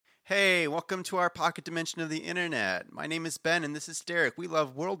Hey, welcome to our pocket dimension of the internet. My name is Ben and this is Derek. We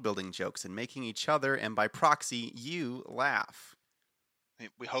love world building jokes and making each other and by proxy you laugh.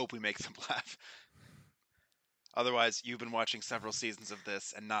 We hope we make them laugh. Otherwise, you've been watching several seasons of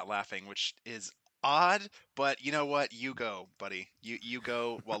this and not laughing, which is odd, but you know what? You go, buddy. You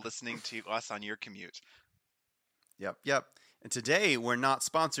go while listening to us on your commute. Yep. And today we're not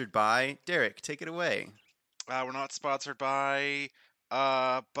sponsored by Derek. Take it away. We're not sponsored by you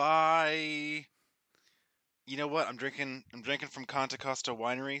know what? I'm drinking from Conta Costa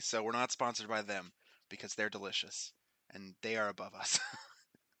Winery, so we're not sponsored by them because they're delicious and they are above us.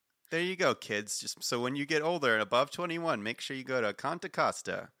 There you go, kids. Just so when you get older and above 21, make sure you go to Conta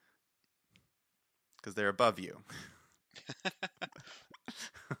Costa because they're above you.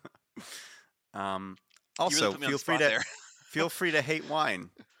 Also, really feel free to hate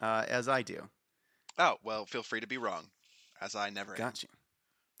wine, as I do. Oh, well, feel free to be wrong, as I never am. Got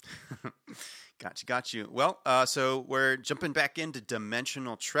you. Well, so we're jumping back into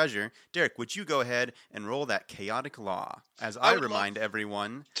Dimensional Treasure. Derek, would you go ahead and roll that chaotic law as I remind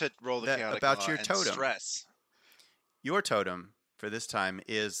everyone to roll the chaotic about law your and totem. Stress. Your totem for this time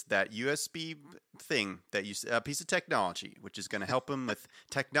is that USB thing a piece of technology, which is going to help him with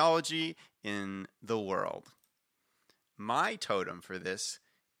technology in the world. My totem for this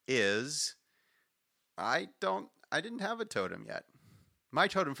is I didn't have a totem yet. My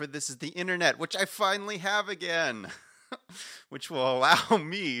totem for this is the internet, which I finally have again, which will allow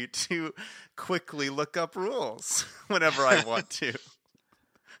me to quickly look up rules whenever I want to.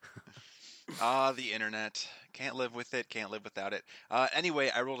 The internet. Can't live with it, can't live without it.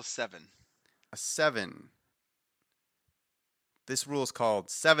 Anyway, I rolled a 7. A 7. This rule is called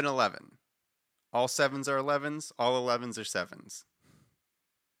 7-11. All 7s are 11s, all 11s are 7s.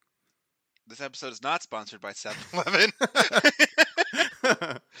 This episode is not sponsored by 7-Eleven.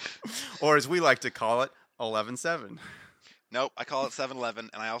 Or as we like to call it, 11-7. Nope, I call it 7-Eleven,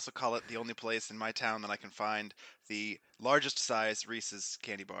 and I also call it the only place in my town that I can find the largest size Reese's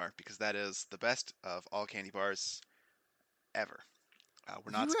candy bar, because that is the best of all candy bars ever.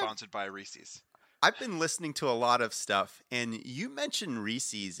 We're not sponsored by Reese's. I've been listening to a lot of stuff, and you mention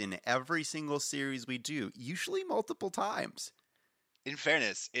Reese's in every single series we do, usually multiple times. In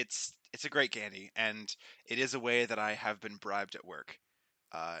fairness, it's a great candy, and it is a way that I have been bribed at work.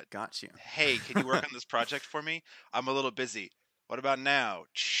 Got you. Hey, can you work on this project for me? I'm a little busy. What about now?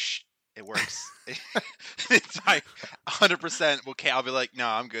 Shh, it works. It's like 100%. Okay, I'll be like, no,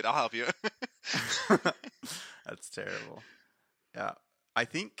 I'm good. I'll help you. That's terrible. Yeah, I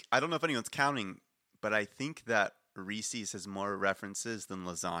don't know if anyone's counting, but I think that Reese's has more references than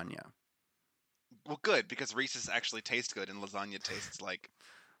lasagna. Well, good, because Reese's actually tastes good, and lasagna tastes like...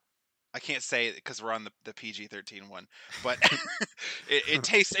 I can't say it because we're on the PG-13 one, but it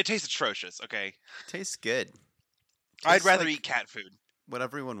tastes atrocious. Okay, Tastes good. I'd rather eat cat food. What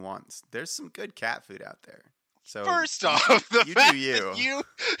everyone wants. There's some good cat food out there. So first off, the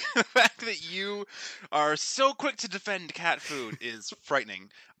fact that you are so quick to defend cat food is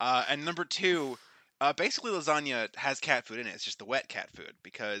frightening. And number two, basically lasagna has cat food in it. It's just the wet cat food,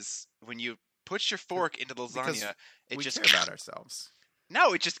 because when you put your fork into the lasagna, we care about ourselves.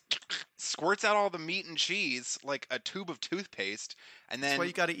 No, it just squirts out all the meat and cheese like a tube of toothpaste, and then... That's why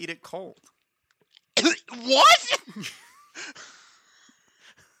you gotta eat it cold. What?!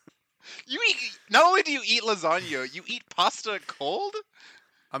 Not only do you eat lasagna, you eat pasta cold?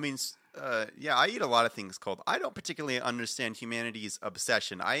 I mean, yeah, I eat a lot of things cold. I don't particularly understand humanity's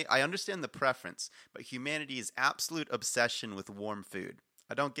obsession. I understand the preference, but humanity's absolute obsession with warm food.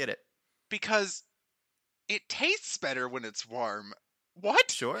 I don't get it. Because it tastes better when it's warm.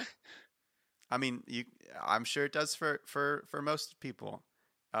 What? Sure. I mean, I'm sure it does for most people.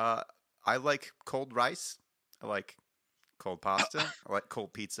 I like cold rice. I like cold pasta. I like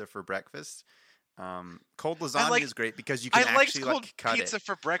cold pizza for breakfast. Cold lasagna is great because you can actually cut it. I liked cold pizza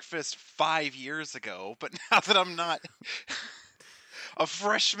for breakfast 5 years ago, but now that I'm not a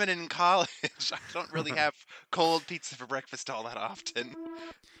freshman in college, I don't really have cold pizza for breakfast all that often.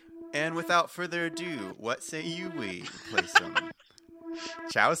 And without further ado, what say you we play some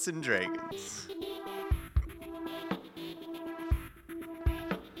Chouse and Dragons?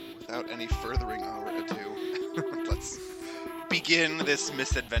 Without any furthering our ado, let's begin this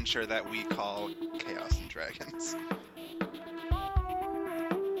misadventure that we call Chaos and Dragons.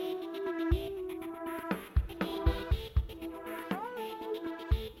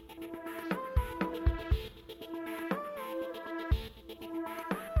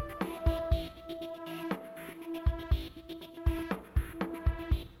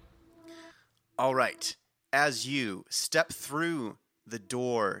 All right. As you step through the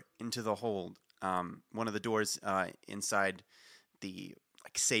door into the hold, one of the doors inside the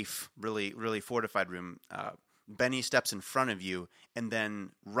safe, really fortified room. Benny steps in front of you, and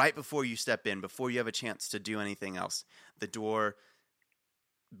then right before you step in, before you have a chance to do anything else, the door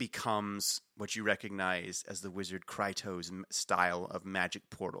becomes what you recognize as the wizard Kryto's style of magic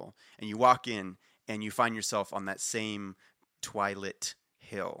portal. And you walk in, and you find yourself on that same twilit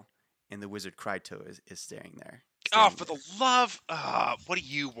hill, and the wizard Kryto is staring there. For the love! What do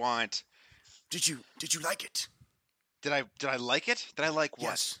you want? Did you like it? Did I like it? Did I like what?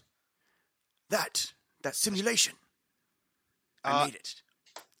 Yes. That simulation. I made it.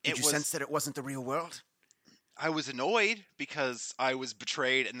 Did you sense that it wasn't the real world? I was annoyed because I was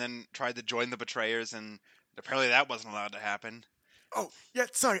betrayed and then tried to join the betrayers, and apparently that wasn't allowed to happen. Oh, yeah,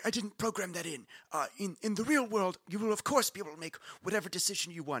 sorry, I didn't program that in. In the real world, you will of course be able to make whatever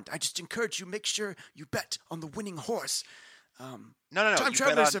decision you want. I just encourage you, make sure you bet on the winning horse. No. Time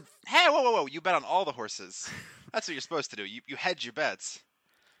travelers have... Hey, whoa. You bet on all the horses. That's what you're supposed to do. You hedge your bets.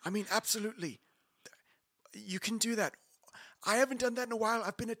 I mean, absolutely. You can do that. I haven't done that in a while.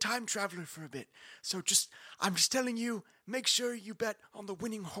 I've been a time traveler for a bit. So I'm just telling you, make sure you bet on the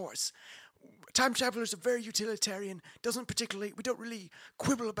winning horse. Time travelers are very utilitarian. We don't really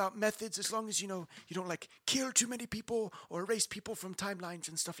quibble about methods as long as, you don't kill too many people or erase people from timelines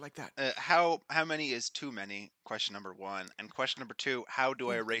and stuff like that. How many is too many? Question number 1. And question number 2, how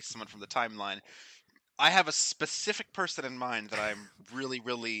do I erase someone from the timeline? I have a specific person in mind that I'm really,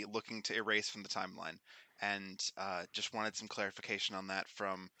 really looking to erase from the timeline. And just wanted some clarification on that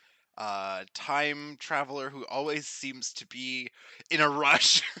from time traveler who always seems to be in a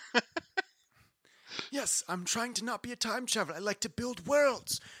rush. Yes, I'm trying to not be a time traveler. I like to build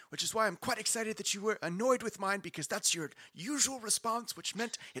worlds, which is why I'm quite excited that you were annoyed with mine, because that's your usual response, which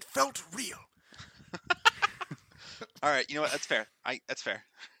meant it felt real. All right, you know what? That's fair. That's fair.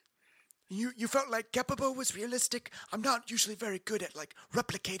 You felt like Gepaba was realistic. I'm not usually very good at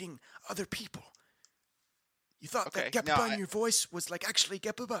replicating other people. You thought that Gepaba in your voice was actually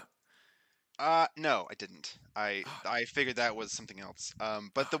Gepaba? No, I didn't. I figured that was something else.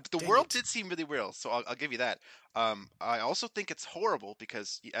 But the world did seem really real, so I'll give you that. I also think it's horrible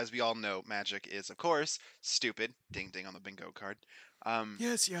because, as we all know, magic is, of course, stupid. Ding ding on the bingo card.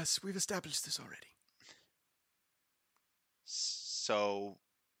 Yes, we've established this already. So,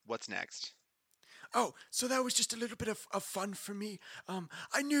 what's next? Oh, so that was just a little bit of fun for me.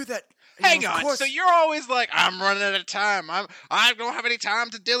 I knew that. Hang on. So you're always like, I'm running out of time. I don't have any time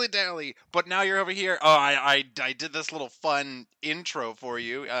to dilly dally. But now you're over here. Oh, I did this little fun intro for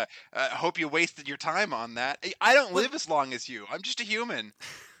you. Hope you wasted your time on that. I don't live as long as you. I'm just a human.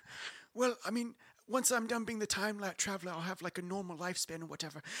 Well, I mean, once I'm done being the time traveler, I'll have a normal lifespan or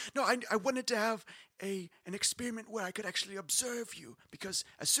whatever. No, I wanted to have an experiment where I could actually observe you, because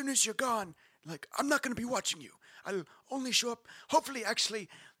as soon as you're gone, I'm not going to be watching you. I'll only show up, hopefully, actually,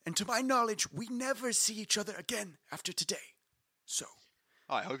 and to my knowledge, we never see each other again after today. So.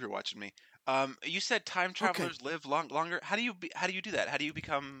 Oh, I hope you're watching me. You said time travelers live longer. How do you do that? How do you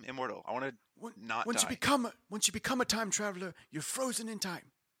become immortal? I want to not once die. Once you become a time traveler, you're frozen in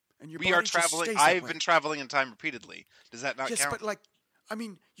time, and your we body are traveling. Just stays I've been traveling in time repeatedly. Does that not count? Yes, but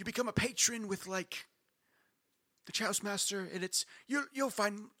you become a patron with the Chouse Master, and you'll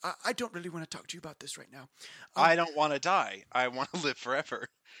find. I don't really want to talk to you about this right now. I don't want to die. I want to live forever.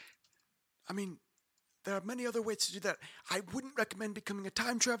 I mean, there are many other ways to do that. I wouldn't recommend becoming a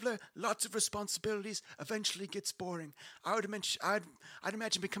time traveler. Lots of responsibilities. Eventually gets boring. I'd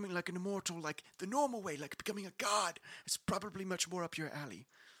imagine becoming an immortal, the normal way, becoming a god. It's probably much more up your alley.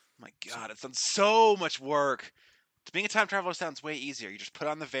 My God, it sounds so much work. Being a time traveler sounds way easier. You just put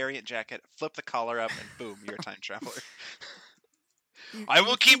on the variant jacket, flip the collar up, and boom, you're a time traveler. I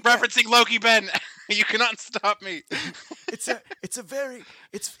will keep referencing Loki, Ben. You cannot stop me. It's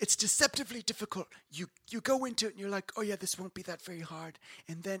deceptively difficult. You go into it and you're like, oh yeah, this won't be that very hard,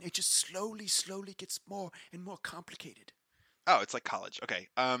 and then it just slowly gets more and more complicated. Oh, it's like college. Okay.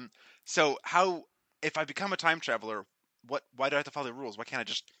 So how if I become a time traveler, why do I have to follow the rules? Why can't I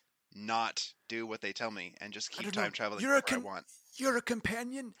just not do what they tell me and just keep time traveling wherever I want? You're a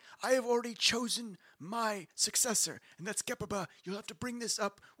companion. I have already chosen my successor, and that's Gepaba. You'll have to bring this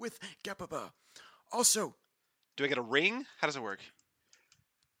up with Gepaba. Also, do I get a ring? How does it work?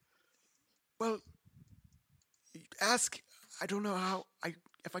 Well, I don't know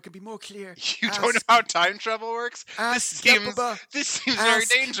if I can be more clear. You don't know how time travel works? This seems very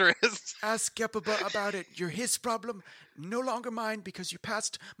dangerous. Ask Gepaba about it. You're his problem, no longer mine, because you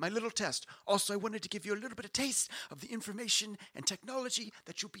passed my little test. Also, I wanted to give you a little bit of taste of the information and technology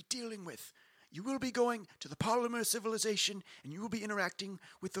that you'll be dealing with. you will be going to the Polymer civilization, and you will be interacting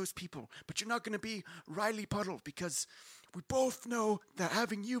with those people. But you're not going to be Riley Puddle, because we both know that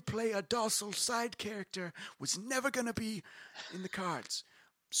having you play a docile side character was never going to be in the cards.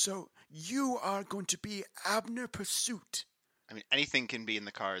 So you are going to be Abner Pursuit. I mean, anything can be in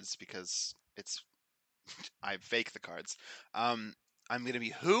the cards because it's I fake the cards. I'm going to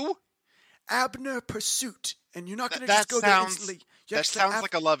be who? Abner Pursuit. And you're not going to That just go there sounds instantly. that sounds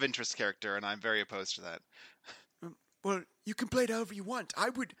like a love interest character, and I'm very opposed to that. Well, you can play it however you want. I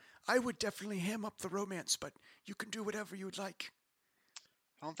would definitely ham up the romance, but you can do whatever you would like.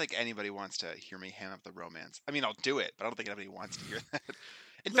 I don't think anybody wants to hear me ham up the romance. I mean, I'll do it, but I don't think anybody wants to hear that.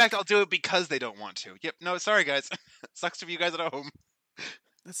 In fact, I'll do it because they don't want to. Yep. No, sorry, guys. Sucks to be you guys at home.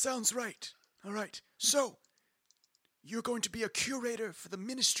 That sounds right. All right. So, you're going to be a curator for the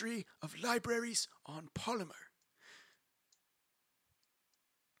Ministry of Libraries on Polymer.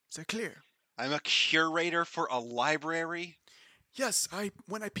 Is that clear? I'm a curator for a library? Yes,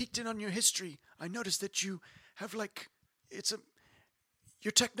 when I peeked in on your history, I noticed that you have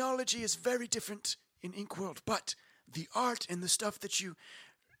your technology is very different in Inkworld, but the art and the stuff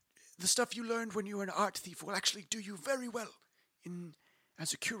you learned when you were an art thief will actually do you very well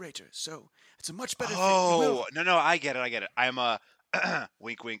as a curator. So it's a much better thing. Oh, no, I get it. I'm a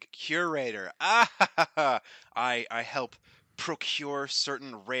wink, wink curator. I help procure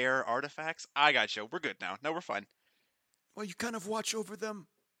certain rare artifacts. I got you. We're good now. No, we're fine. Well, you kind of watch over them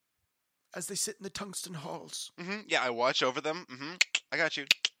as they sit in the tungsten halls. Mm-hmm. Yeah, I watch over them. Mm-hmm. I got you.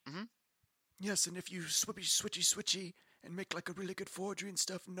 Mm-hmm. Yes, and if you switchy and make like a really good forgery and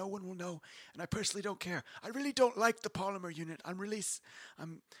stuff, no one will know. And I personally don't care. I really don't like the Polymer unit.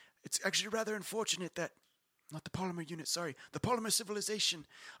 It's actually rather unfortunate that, not the Polymer unit, sorry, the Polymer civilization.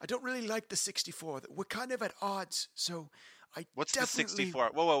 I don't really like the 64. We're kind of at odds, so What's the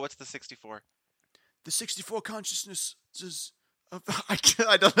 64? Whoa, what's the 64? The 64 consciousnesses of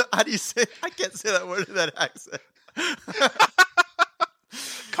I don't know. How do you say it? I can't say that word in that accent.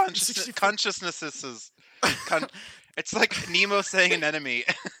 Consciousnesses. It's like Nemo saying an enemy.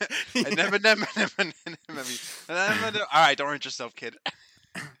 All right, don't hurt yourself, kid.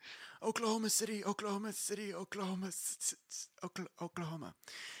 Oklahoma City.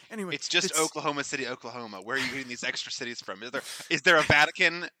 Anyway, it's just Oklahoma City, Oklahoma. Where are you getting these extra cities from? Is there a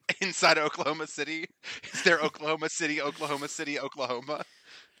Vatican inside Oklahoma City? Is there Oklahoma City, Oklahoma City, Oklahoma?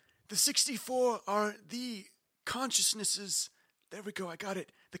 The 64 are the consciousnesses. There we go. I got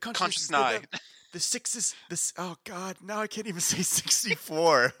it. The consciousnesses. The sixes. Oh God! Now I can't even say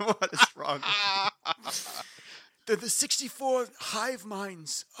 64. What is wrong? They're the 64 hive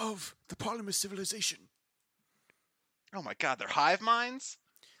minds of the Polymer civilization. Oh my God! They're hive minds.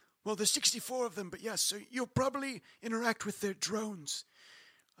 Well, there's 64 of them, but yes, so you'll probably interact with their drones.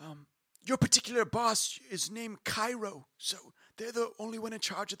 Your particular boss is named Cairo, so they're the only one in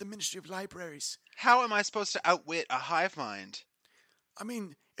charge of the Ministry of Libraries. How am I supposed to outwit a hive mind? I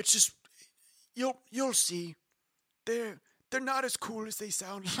mean, it's just you'll see. They're not as cool as they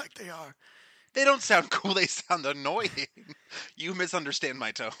sound like they are. They don't sound cool. They sound annoying. You misunderstand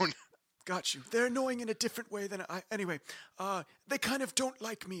my tone. Got you. They're annoying in a different way than I... Anyway, they kind of don't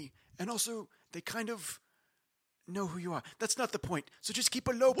like me. And also, they kind of know who you are. That's not the point. So just keep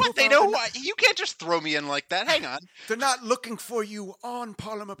a low profile. What? They know what? You can't just throw me in like that. Hang on. They're not looking for you on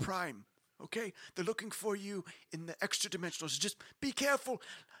Polymer Prime. Okay? They're looking for you in the extra dimensional. So just be careful.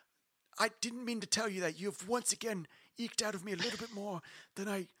 I didn't mean to tell you that. You've once again eked out of me a little bit more than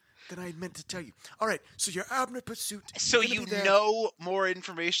I meant to tell you. All right, so your Abner Pursuit. So you know more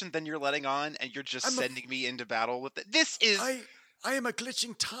information than you're letting on, and you're just sending me into battle with it. This is... I am a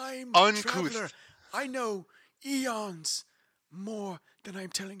glitching time uncouth traveler. I know eons more than I'm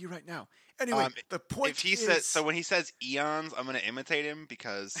telling you right now. Anyway, the point is... So when he says eons, I'm going to imitate him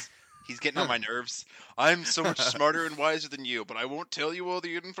because he's getting on my nerves. I'm so much smarter and wiser than you, but I won't tell you all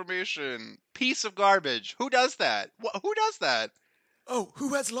the information. Piece of garbage. Who does that? Who does that? Oh,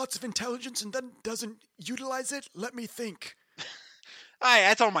 who has lots of intelligence and then doesn't utilize it? Let me think.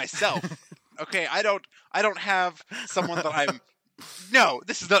 That's on myself. Okay, I don't have someone that I'm... No,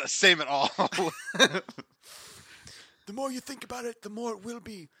 this is not the same at all. The more you think about it, the more it will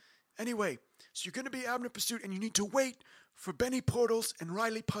be. Anyway, so you're going to be Abner Pursuit, and you need to wait for Benny Portals and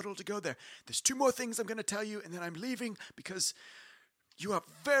Riley Puddle to go there. There's 2 more things I'm going to tell you, and then I'm leaving because you are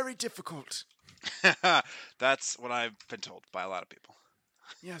very difficult. That's what I've been told by a lot of people.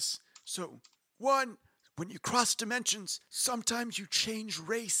 Yes. So, 1, when you cross dimensions, sometimes you change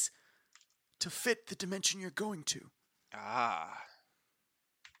race to fit the dimension you're going to. Ah.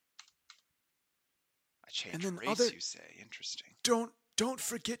 I change race, you say. Interesting. Don't don't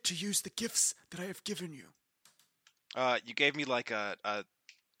forget to use the gifts that I have given you. You gave me like a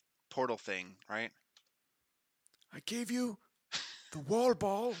portal thing, right? I gave you the wall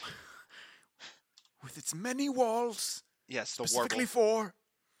ball with its many walls. Yes, the Specifically warble. for.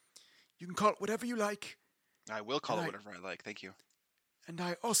 You can call it whatever you like. I will call it whatever I like. Thank you. And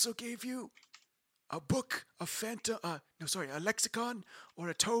I also gave you a book of a lexicon or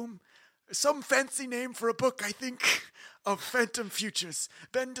a tome. Some fancy name for a book, I think, of Phantom Futures.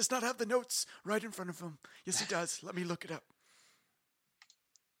 Ben does not have the notes right in front of him. Yes, he does. Let me look it up.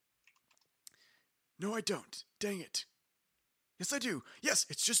 No, I don't. Dang it. Yes, I do. Yes,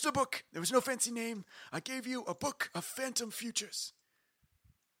 it's just a book. There was no fancy name. I gave you a book of Phantom Futures.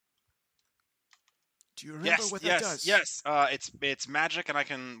 Do you remember what that does? Yes. It's magic, and I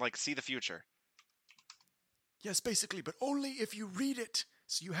can like see the future. Yes, basically, but only if you read it.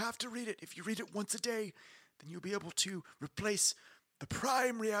 So you have to read it. If you read it once a day, then you'll be able to replace the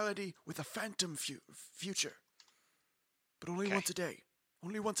prime reality with a phantom future. But only once a day.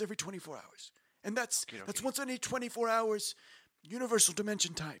 Only once every 24 hours. And that's once every 24 hours, universal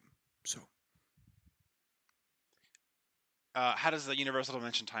dimension time. So. How does the universal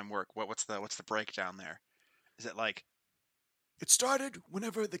dimension time work? What's the breakdown there? Is it like? It started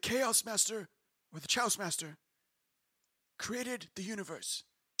whenever the Chaos Master or the Chaos Master created the universe.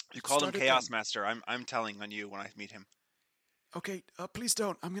 You called him Chaos Master. I'm telling on you when I meet him. Okay, please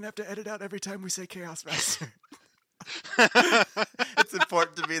don't. I'm gonna have to edit out every time we say Chaos Master. It's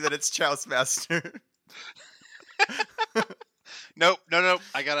important to me that it's Chaos Master. Nope.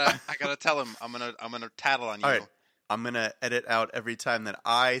 I gotta tell him. I'm gonna tattle on you. All right. I'm gonna edit out every time that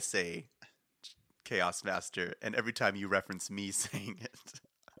I say Chaos Master, and every time you reference me saying it.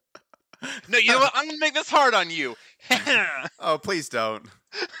 No, you know what? I'm gonna make this hard on you. Oh, please don't.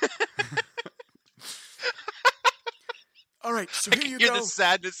 All right, so here you go. Hear the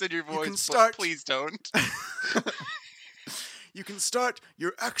sadness in your voice. You can start. Please don't. You can start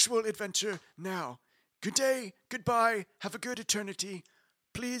your actual adventure now. Good day, goodbye, have a good eternity.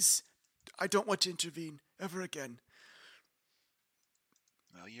 Please, I don't want to intervene ever again.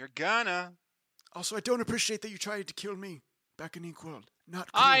 Well, you're gonna. Also, I don't appreciate that you tried to kill me back in Inkworld.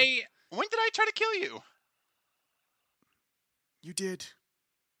 Not cool. When did I try to kill you? You did.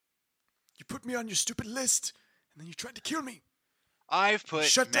 You put me on your stupid list, and then you tried to kill me. I've put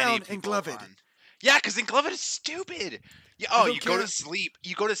Shut many down people Engloved. on. Yeah, because Engloved is stupid. Yeah, you care. go to sleep.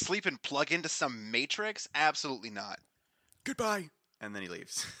 You go to sleep and plug into some matrix? Absolutely not. Goodbye. And then he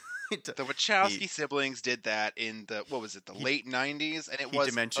leaves. The Wachowski siblings did that in the late 90s, and it was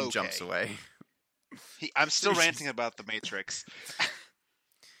dimension okay. jumps away. I'm still ranting about the Matrix.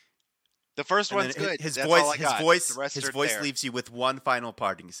 The first one's good. His That's voice, all I got. his voice there. leaves you with one final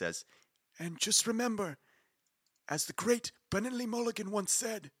part, and he says, And just remember, as the great Brennan Lee Mulligan once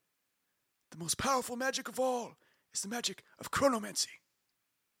said, the most powerful magic of all is the magic of chronomancy.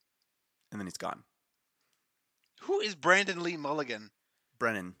 and then he's gone. Who is Brandon Lee Mulligan?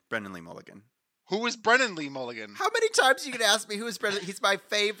 Brennan Lee Mulligan. Who is Brennan Lee Mulligan? How many times are you going to ask me who is Brennan? He's my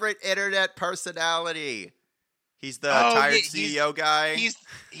favorite internet personality. He's the tired CEO guy.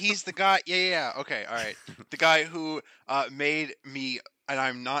 He's the guy. Yeah. Okay, all right. The guy who made me, and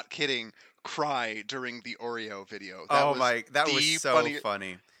I'm not kidding, cry during the Oreo video. That was so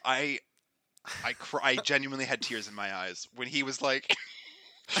funny. I genuinely had tears in my eyes when he was like,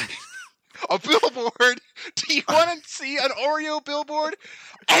 a billboard? Do you want to see an Oreo billboard?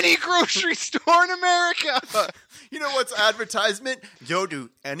 Any grocery store in America. You know what's advertisement? Go to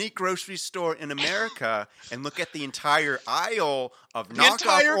any grocery store in America and look at the entire aisle of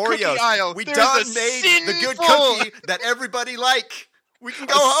knockoff Oreos. Aisle. We There's done made the good cookie that everybody like. We can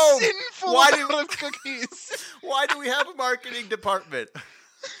go home. Of cookies. Why do we have a marketing department?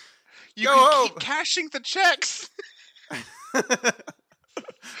 You can keep cashing the checks.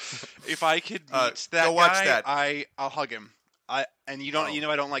 If I could meet that guy, I'll hug him. I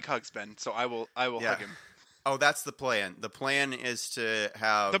don't like hugs, Ben. So I will hug him. Oh, that's the plan. The plan is to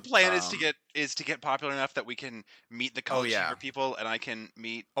have. The plan is to get popular enough that we can meet the college chamber people, and I can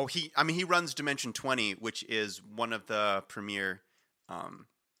meet. Oh, he runs Dimension 20, which is one of the premier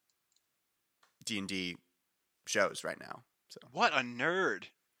D&D shows right now. So what a nerd!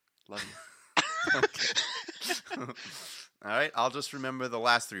 Love you. Okay. All right, I'll just remember the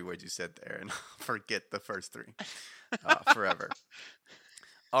last three words you said there, and I'll forget the first three forever.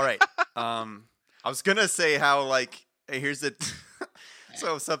 All right. I was gonna say how here's it.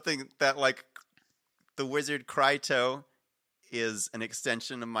 So something that the wizard Kryto is an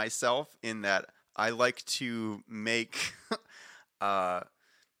extension of myself in that I like to make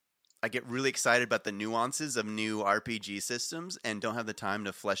I get really excited about the nuances of new RPG systems and don't have the time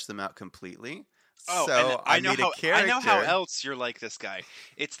to flesh them out completely. Oh, so and I made a character. I know how else you're like this guy.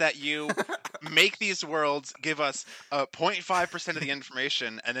 It's that you make these worlds, give us 0.5% of the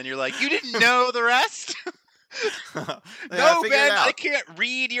information, and then you're like, you didn't know the rest? No, Ben, I can't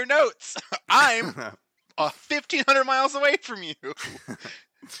read your notes. I'm 1,500 miles away from you.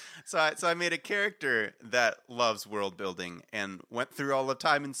 So I made a character that loves world building and went through all the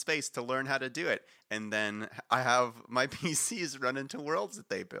time and space to learn how to do it. And then I have my PCs run into worlds that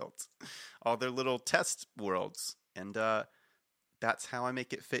they built, all their little test worlds. And that's how I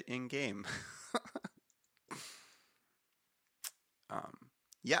make it fit in game.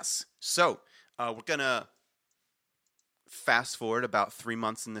 Yes. So we're going to fast forward about 3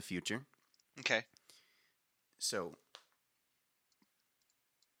 months in the future. Okay. So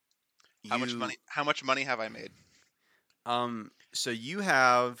how much money have I made? So you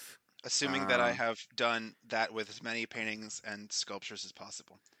have, assuming that I have done that with as many paintings and sculptures as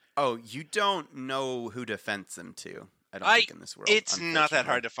possible. Oh, you don't know who to fence them to. I don't think in this world. It's not that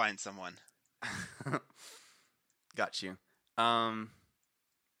hard to find someone. Got you.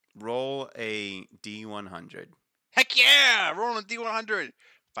 Roll a D100. Heck yeah! Rolling a D100.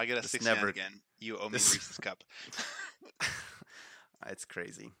 If I get a 69 again, you owe me Reese's Cup. It's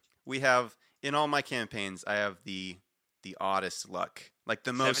crazy. We have, in all my campaigns, I have the oddest luck. Like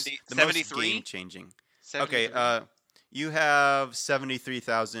the most game changing. Okay, you have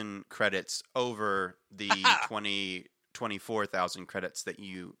 73,000 credits over the 24,000 credits that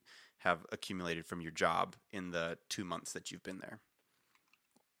you have accumulated from your job in the 2 months that you've been there.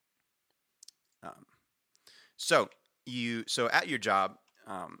 So at your job,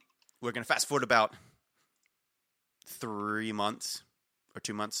 we're going to fast forward about 3 months or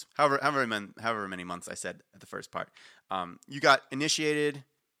 2 months, however many months I said at the first part. You got initiated.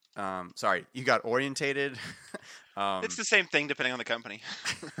 You got orientated. It's the same thing depending on the company.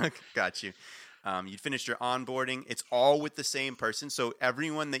 Got you. You finished your onboarding. It's all with the same person. So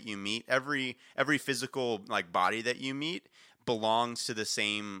everyone that you meet, every physical like body that you meet belongs to the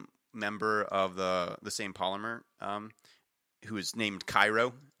same member of the same polymer, who is named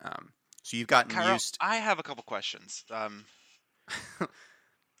Cairo. So you've gotten used. I have a couple questions. Okay,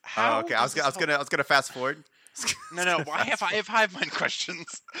 I was gonna fast forward. No. I have hive mind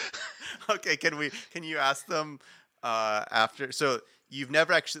questions. Okay, can you ask them after? So you've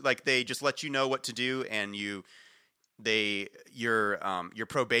never actually, like, they just let you know what to do, and your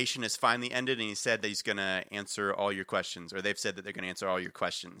probation is finally ended, and he said that he's gonna answer all your questions, or they've said that they're gonna answer all your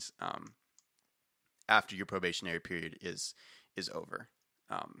questions after your probationary period is over.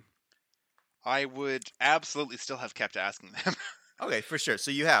 I would absolutely still have kept asking them. Okay, for sure. So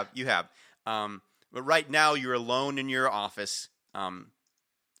you have. But right now you're alone in your office.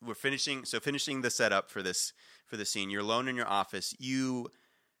 We're finishing the setup for the scene. You're alone in your office.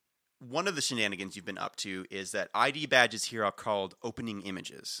 One of the shenanigans you've been up to is that ID badges here are called opening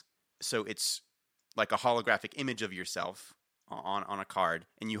images. So it's like a holographic image of yourself on a card,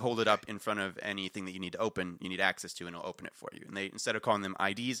 and you hold it up in front of anything that you need to open, you need access to, and it'll open it for you. And they, instead of calling them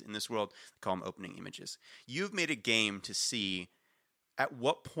IDs in this world, they call them opening images. You've made a game to see at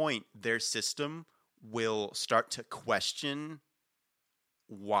what point their system will start to question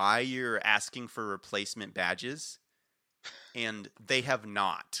why you're asking for replacement badges, and they have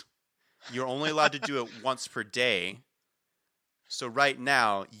not. You're only allowed to do it once per day. So right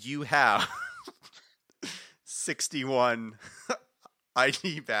now you have 61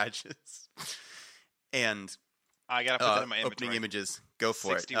 ID badges, and I gotta put that in my inventory. Opening images. Go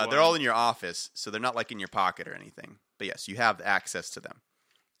for 61. It. They're all in your office, so they're not like in your pocket or anything. But yes, you have access to them.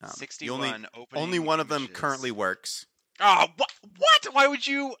 61 only one of them currently works. Oh, what? Why would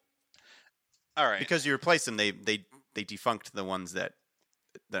you? All right. Because you replace them, they defunct the ones that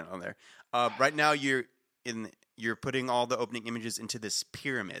are on there. Right now, you're putting all the opening images into this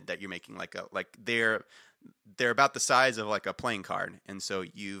pyramid that you're making, like they're about the size of like a playing card, and so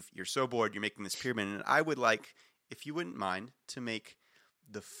you're so bored, you're making this pyramid. And I would like, if you wouldn't mind, to make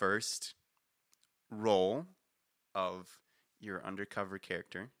the first roll of your undercover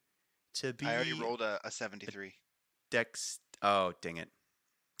character to be. I already rolled a 73. Oh, dang it!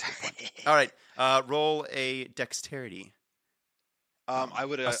 All right, roll a dexterity. I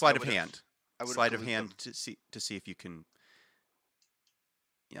would a sleight of hand. Sleight of hand to see if you can.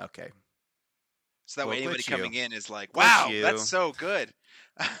 Yeah, okay. So that way, anybody coming in is like, "Wow, that's so good."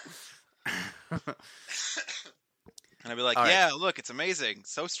 And I'd be like, all "Yeah, right. Look, it's amazing,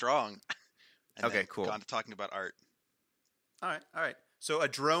 so strong." And okay, cool. Gone to talking about art. All right. So a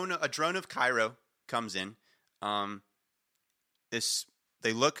drone of Cairo comes in.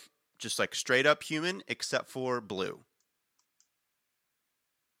 They look just like straight up human, except for blue.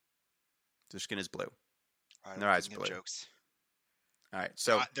 Their skin is blue. All right, And their I'm eyes are thinking of blue. jokes. All right,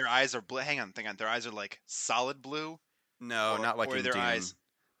 so Their eyes are blue. Hang on. Their eyes are like solid blue. no, not like or in their Dune. eyes.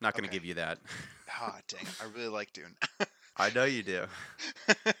 Not going to Okay. give you that. Ah, dang it. I really like Dune. I know you do.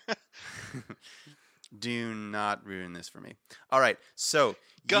 Do not ruin this for me. All right, so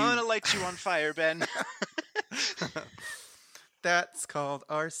Gonna light you on fire, Ben. that's called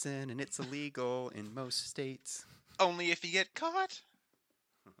arson, and it's illegal in most states. Only if you get caught.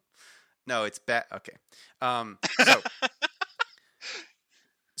 No, it's bad. Okay. So,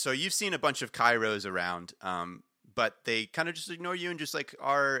 so you've seen a bunch of Kairos around, but they kind of just ignore you and just like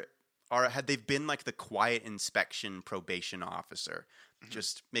had they've been like the quiet inspection probation officer,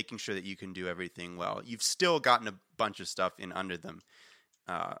 just making sure that you can do everything well. You've still gotten a bunch of stuff in under them,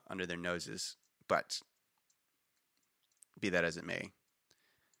 under their noses, but be that as it may,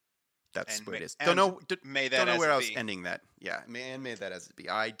 that's And where may- it is. and Don't know. may that Don't know as where it I was be. ending that. Yeah, may that as it be.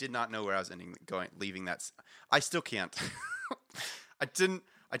 I did not know where I was leaving that. I still can't.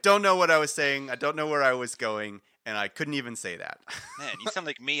 I don't know what I was saying. I don't know where I was going, and I couldn't even say that. Man, you sound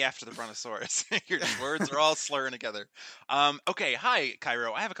like me after the Brontosaurus. Your words are all slurring together. Okay, hi,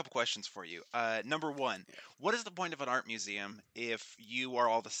 Cairo. I have a couple questions for you. Number one, what is the point of an art museum if you are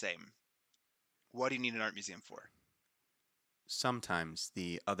all the same? What do you need an art museum for? Sometimes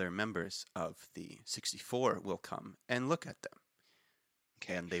the other members of the 64 will come and look at them,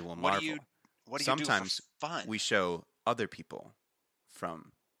 Okay. and they will What marvel. do you do Sometimes for fun? we show other people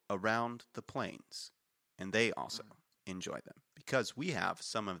from around the plains, and they also enjoy them because we have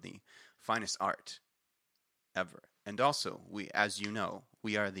some of the finest art ever. And also, as you know,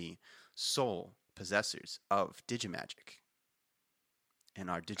 we are the sole possessors of Digimagic, and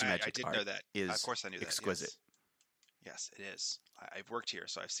our Digimagic I did art know that. is Of course, I knew exquisite. that. Yes, it is. I've worked here,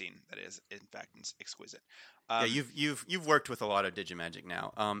 so I've seen that it is in fact exquisite. Yeah, you've worked with a lot of Digimagic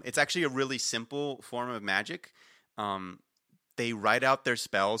now. It's actually a really simple form of magic. They write out their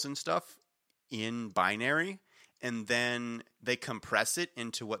spells and stuff in binary, and then they compress it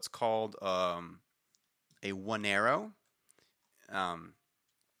into what's called a one-arrow.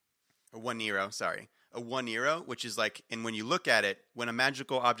 A one-arrow, which is like, and when you look at it, when a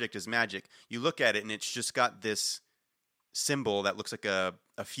magical object is magic, you look at it and it's just got this symbol that looks like a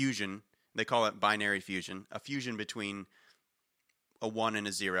fusion. They call it binary fusion, a fusion between a 1 and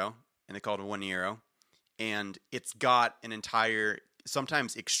a 0, and they call it a one-arrow. And it's got an entire,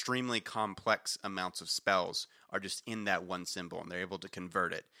 sometimes extremely complex amounts of spells are just in that one symbol, and they're able to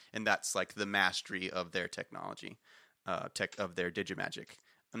convert it. And that's like the mastery of their technology, of their Digimagic.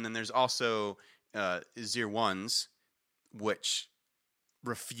 And then there's also Zero Ones, which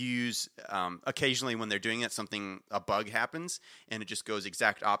refuse occasionally when they're doing it, a bug happens, and it just goes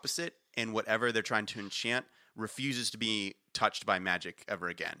exact opposite, and whatever they're trying to enchant refuses to be touched by magic ever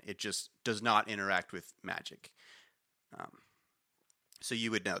again. It just does not interact with magic. So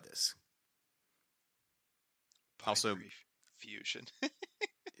you would know this. Also, Binary fusion.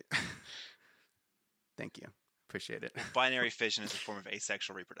 thank you. Appreciate it. Well, binary fission is a form of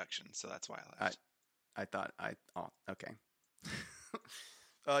asexual reproduction, so that's why I laughed. Okay.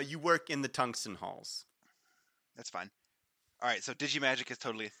 You work in the tungsten halls. That's fine. All right, so Digimagic is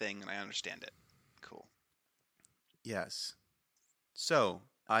totally a thing, and I understand it. Cool. Yes. So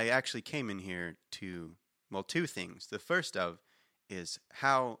I actually came in here to, well, two things. The first of is,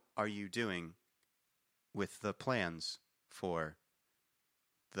 how are you doing with the plans for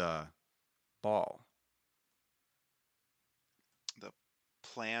the ball? The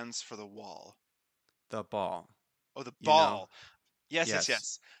plans for the wall. The ball. Oh, the You ball. know? Yes.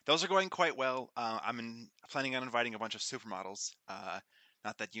 Yes. Those are going quite well. Planning on inviting a bunch of supermodels.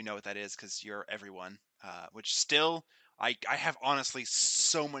 Not that you know what that is, because you're everyone. Which still, I have honestly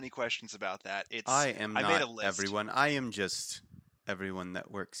so many questions about that. I made not a list. everyone. I am just everyone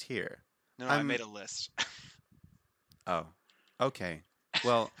that works here. No, I made a list. Oh, okay.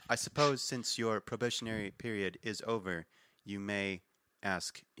 Well, I suppose since your probationary period is over, you may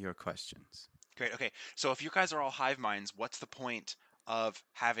ask your questions. Great. Okay. So if you guys are all hive minds, what's the point of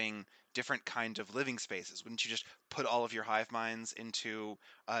having different kinds of living spaces? Wouldn't you just put all of your hive minds into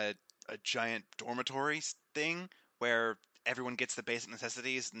a giant dormitory thing where everyone gets the basic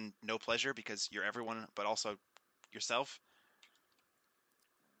necessities and no pleasure because you're everyone, but also yourself?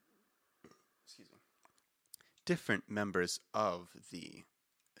 Excuse me. Different members of the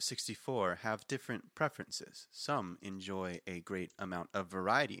 64 have different preferences. Some enjoy a great amount of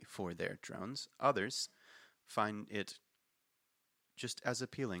variety for their drones. Others find it just as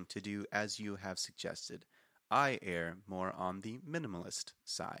appealing to do as you have suggested. I err more on the minimalist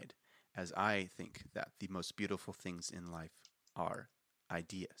side, as I think that the most beautiful things in life are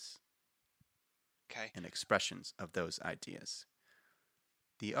ideas Okay. and expressions of those ideas.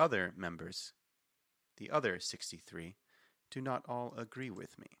 The other members, the other 63, do not all agree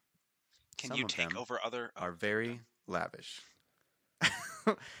with me. Can Some you of take them over other? are very lavish,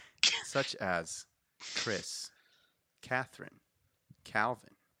 such as Chris, Catherine,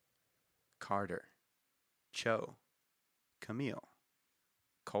 Calvin, Carter, Cho, Camille,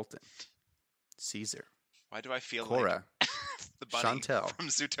 Colton, Caesar, Why do I feel Cora, like the bunny Chantel, from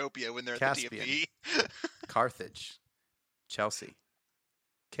Zootopia when they're at the Caspian, DMV? Carthage, Chelsea,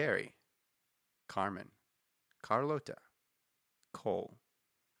 Carrie, Carmen, Carlota, Cole,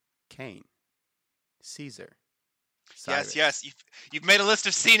 Kane, Caesar, Cyrus, Yes. You've made a list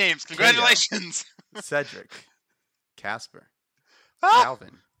of C names. Congratulations. Cedric, Casper, Ah!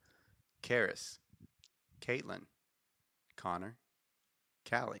 Calvin, Karis, Caitlin, Connor,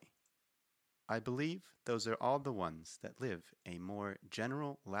 Callie. I believe those are all the ones that live a more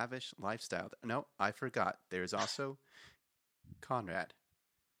general, lavish lifestyle. No, I forgot. There's also Conrad,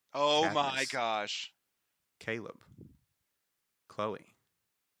 Oh my Cadmus. gosh. Caleb, Chloe,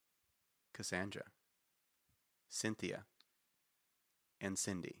 Cassandra, Cynthia, and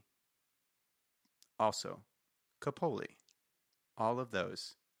Cindy. Also, Capoli. All of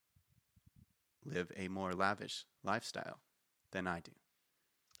those live a more lavish lifestyle than I do.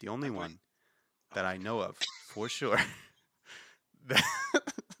 The only I'm one going- that I know of for sure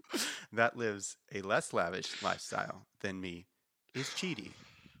that lives a less lavish lifestyle than me is Chidi.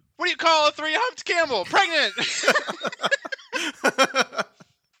 What do you call a three-humped camel? Pregnant.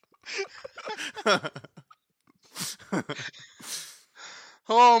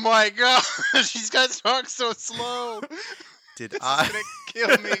 Oh my gosh. These guys talk so slow. Did This I is gonna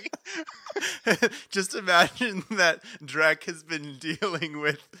kill me. just imagine that Drek has been dealing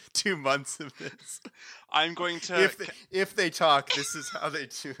with 2 months of this? I'm going to If they talk, this is how they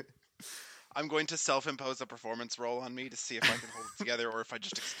do it. I'm going to self-impose a performance roll on me to see if I can hold it together or if I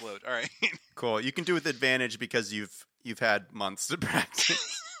just explode. All right. Cool. You can do it with advantage because you've had months to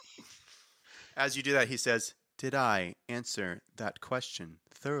practice. As you do that, he says, "Did I answer that question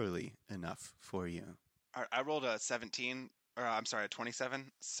thoroughly enough for you?" All right, I rolled a 17, or I'm sorry, a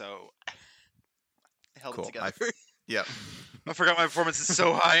 27, so I held Cool. it together. Yep. I forgot my performance is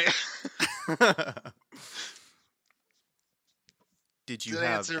so high. Did you Did I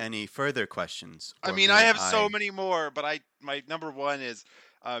have answer- any further questions? I or mean, may I have so many more, but my number one is,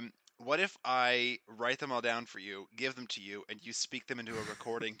 what if I write them all down for you, give them to you, and you speak them into a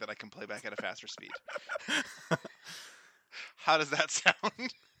recording that I can play back at a faster speed? How does that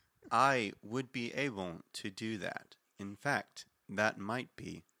sound? I would be able to do that. In fact, that might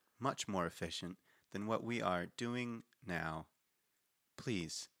be much more efficient than what we are doing now.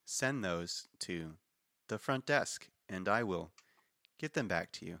 Please send those to the front desk, and I will get them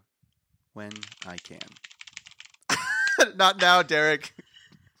back to you when I can. Not now, Derek.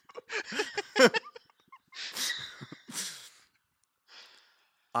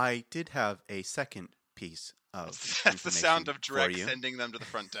 I did have a second piece of That's the sound of information for Drek you. sending them to the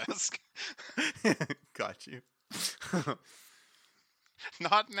front desk. Got you.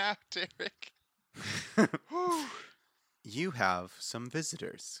 Not now, Derek. Whew. You have some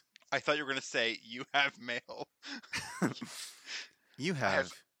visitors. I thought you were going to say, you have mail. You I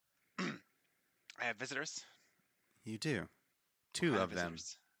have. I have visitors. You do. What Two kind of them.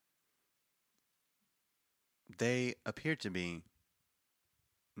 visitors? They appear to be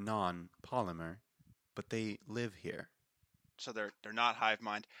non-polymer, but they live here. So they're not hive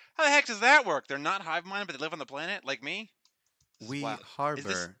mind. How the heck does that work? They're not hive mind, but they live on the planet like me. We Wow. harbor.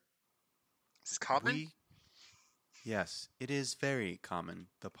 Is this common? Yes, it is very common.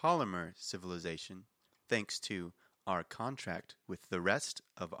 The polymer civilization, thanks to our contract with the rest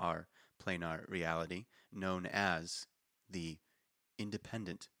of our planar reality, known as the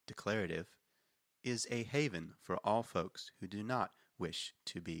Independent Declarative, is a haven for all folks who do not wish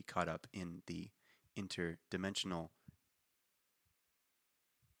to be caught up in the interdimensional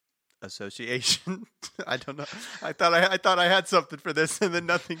association. I don't know. I thought I had something for this, and then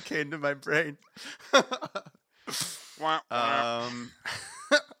nothing came to my brain. Wah, wah.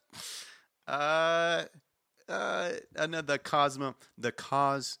 Another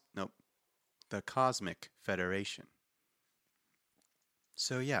the Cosmic Federation.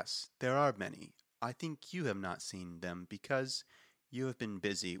 So yes, there are many. I think you have not seen them because you have been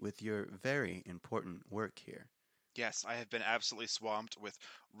busy with your very important work here. Yes, I have been absolutely swamped with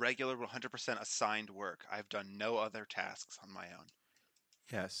regular 100% assigned work. I've done no other tasks on my own.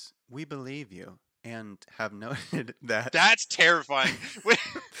 Yes, we believe you. and have noted that That's terrifying.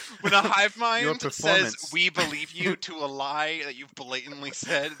 When a hive mind Your says, performance- "We believe you," to a lie that you've blatantly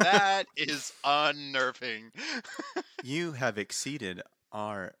said, that is unnerving. you have exceeded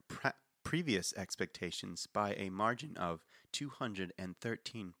our previous expectations by a margin of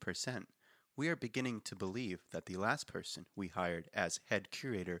 213%. We are beginning to believe that the last person we hired as head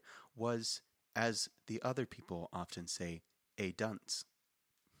curator was, as the other people often say, a dunce.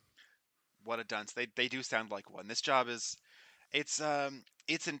 What a dunce. They do sound like one. This job is it's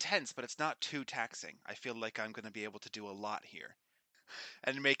intense, but it's not too taxing. I feel like I'm going to be able to do a lot here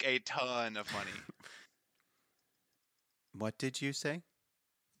and make a ton of money. What did you say?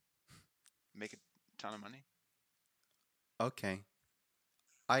 Make a ton of money. Okay.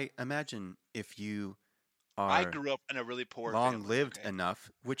 I imagine if you I are grew up in a really poor long family, lived okay?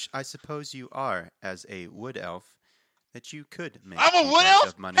 enough, which I suppose you are as a wood elf, that you could make I'm a wood bunch elf?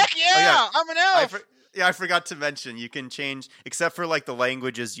 of money. Heck yeah! I'm an elf! I forgot to mention you can change, except for like the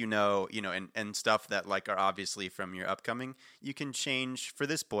languages and stuff that like are obviously from your upcoming. You can change for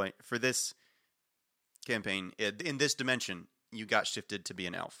this campaign in this dimension. You got shifted to be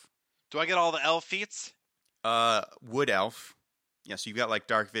an elf. Do I get all the elf feats? Wood elf. Yeah, so you've got like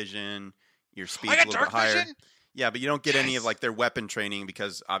dark vision. Your speed's I a got little dark bit higher. vision? Yeah, but you don't get any of Yes! like their weapon training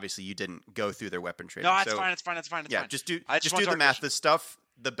because obviously you didn't go through their weapon training. No, it's So, fine. It's fine. It's fine. It's yeah, fine. just do I just want the dark math. vision. The stuff,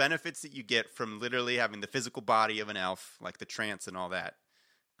 the benefits that you get from literally having the physical body of an elf, like the trance and all that,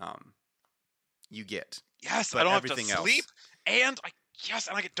 you get. Yes, But I don't have to everything else- sleep, and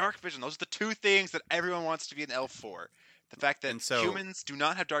I get dark vision. Those are the two things that everyone wants to be an elf for. The fact that And so- humans do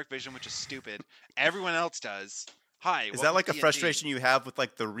not have dark vision, which is stupid. Everyone else does. Hi, Is welcome that like to a D&D. frustration you have with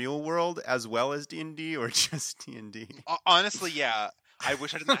like the real world as well as D&D, or just D&D? Honestly, yeah. I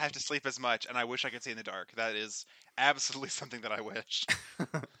wish I didn't have to sleep as much, and I wish I could see in the dark. That is absolutely something that I wish.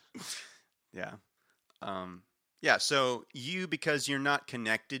 Yeah. Yeah, so because you're not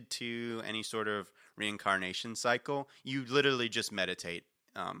connected to any sort of reincarnation cycle, you literally just meditate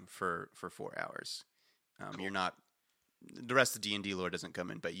for 4 hours. Cool. You're not... The rest of D&D lore doesn't come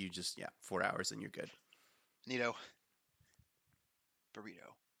in, but you just, 4 hours and you're good. Neato.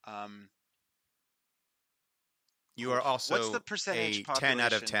 Burrito. You are also What's the percentage a 10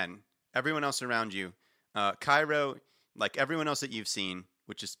 out of population? 10. Everyone else around you, Cairo, like everyone else that you've seen,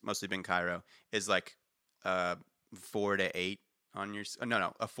 which has mostly been Cairo, is like 4 to 8 on your...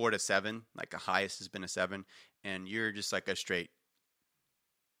 No, a 4 to 7. Like the highest has been a 7. And you're just like a straight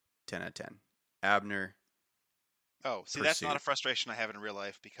 10 out of 10. Abner, Oh, see, that's not a Pursuit. frustration I have in real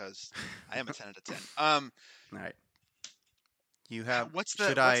life because I am a 10 out of 10. all right. You have... What's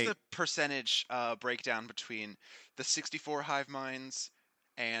should the percentage breakdown between the 64 hive minds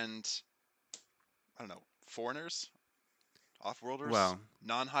and I don't know, foreigners, off-worlders, Well,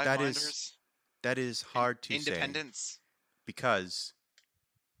 non-hive that minders, is that is hard to say independents? because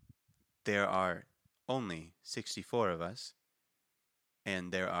there are only 64 of us,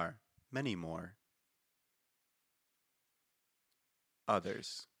 and there are many more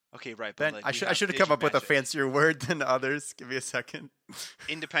others. Okay, right. But Ben, like, I we should have have come up with a Digimagic. fancier word than others. Give me a second.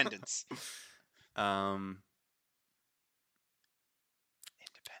 Independence. Um,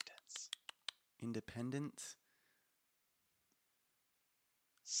 Independence. independent.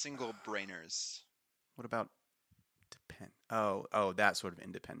 Single brainers. What about depend? Oh, that sort of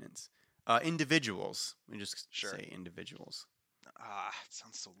independence. Individuals. We just Sure. say individuals. It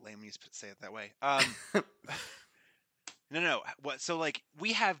sounds so lame when you say it that way. No. What? So like,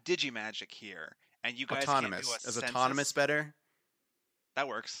 we have Digimagic here, and you guys Autonomous. can't do a Is census? autonomous better? That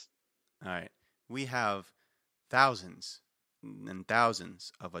works. All right. We have thousands and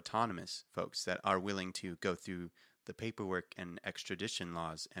thousands of autonomous folks that are willing to go through the paperwork and extradition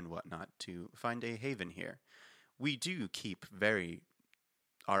laws and whatnot to find a haven here. We do keep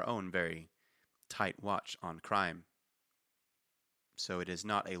our own very tight watch on crime. So it is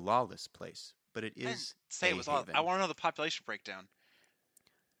not a lawless place, but it I didn't is say a it was all. haven. I want to know the population breakdown.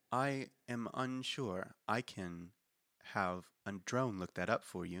 I am unsure. I can have a drone look that up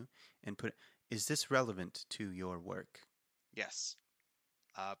for you and put... Is this relevant to your work? Yes,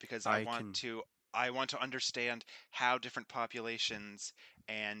 because I I want to understand how different populations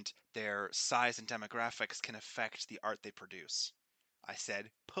and their size and demographics can affect the art they produce. I said,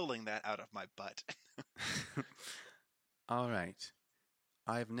 pulling that out of my butt. All right.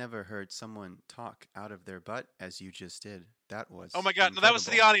 I've never heard someone talk out of their butt as you just did. That was... Oh my god, no, that was to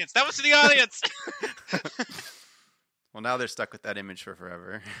the incredible. audience. That was to the audience. Well, now they're stuck with that image for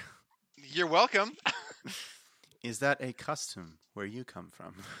forever. You're welcome. Is that a custom where you come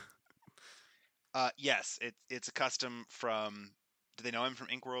from? Yes, it's a custom from. Do they know him from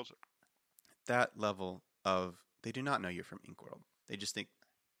Ink World? that level of they do not know you're from Inkworld. They just think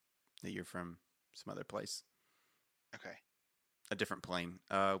that you're from some other place, Okay. a different plane.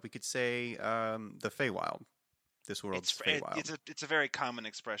 We could say the Feywild. This world's Feywild. It's a very common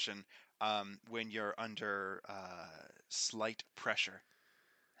expression when you're under slight pressure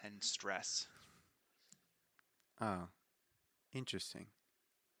and stress. Oh, interesting.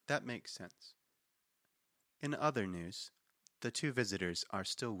 That makes sense. In other news, the two visitors are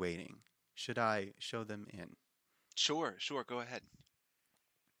still waiting. Should I show them in? Sure, go ahead.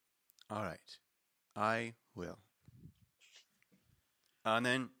 All right, I will. And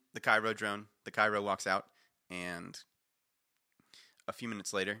then the Cairo walks out, and a few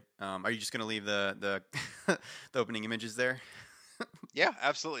minutes later, are you just going to leave the the opening images there? Yeah,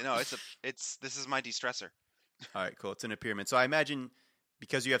 absolutely. No, this is my de-stressor. All right, cool. It's in a pyramid. So I imagine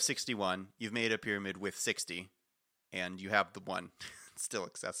because you have 61, you've made a pyramid with 60, and you have the one still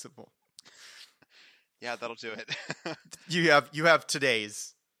accessible. Yeah, that'll do it. You have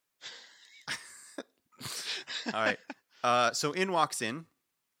today's. All right. So in walks in.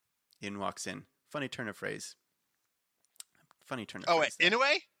 Funny turn of phrase. Oh, wait,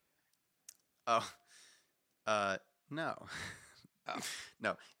 Inoue? Oh. No. Oh.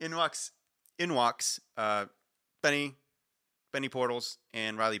 No. In walks Benny Portals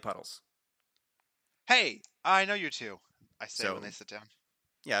and Riley Puddles. Hey, I know you two, I say So- when they sit down.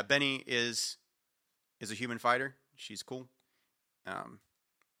 Yeah, Benny is a human fighter. She's cool.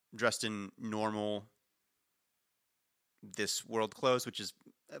 Dressed in normal this world clothes, which is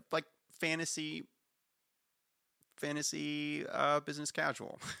like fantasy business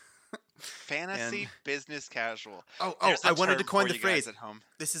casual. Fantasy business casual. Oh, There's a I wanted term to coin for the you phrase. guys at home.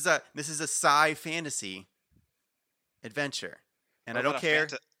 This is a sci fantasy adventure. And I What don't about care.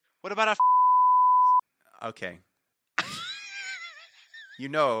 What about a Okay. You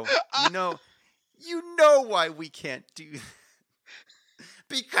know why we can't do that.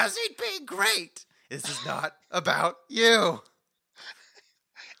 Because it'd be great. This is not about you.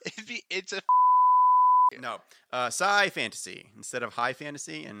 it's a No. Sci fantasy instead of high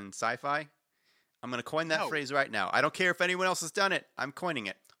fantasy and in sci-fi. I'm going to coin that No. phrase right now. I don't care if anyone else has done it. I'm coining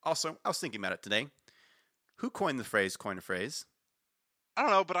it. Also, I was thinking about it today. Who coined the phrase coin a phrase? I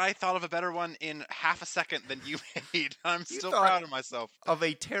don't know, but I thought of a better one in half a second than you made. I'm You still thought- proud of myself. Of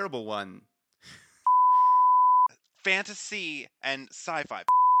a terrible one. Fantasy and sci-fi.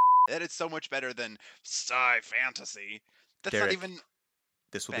 That is so much better than sci-fantasy. That's Derek. not even...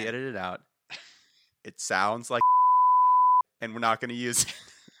 This will be Bang. edited out. It sounds like and we're not going to use it.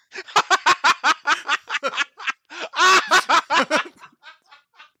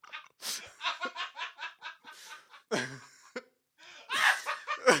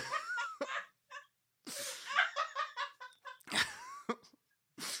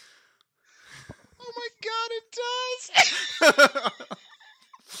 Oh my god, it does!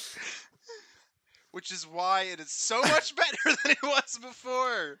 Which is why it is so much better than it was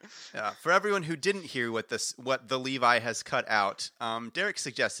before. Yeah, for everyone who didn't hear what the Levi has cut out, Derek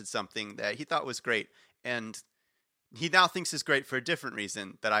suggested something that he thought was great, and he now thinks is great for a different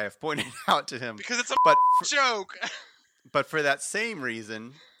reason that I have pointed out to him. Because it's a But joke. but for that same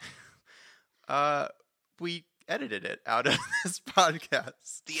reason, we edited it out of this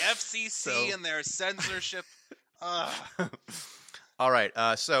podcast. The FCC So- and their censorship. Ugh. All right.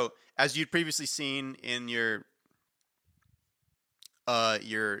 So as you'd previously seen in your other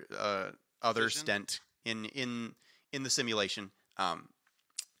Vision? stent in the simulation,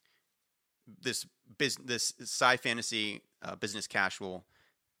 this sci fantasy business casual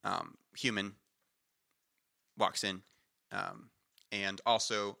human walks in, and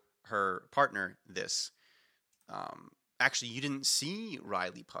also her partner. Actually, you didn't see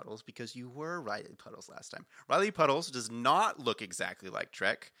Riley Puddles because you were Riley Puddles last time. Riley Puddles does not look exactly like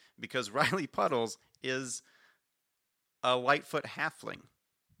Trek because Riley Puddles is a Lightfoot halfling.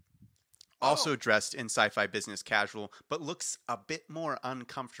 Also dressed in sci-fi business casual, but looks a bit more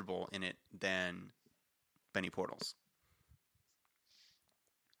uncomfortable in it than Benny Portals.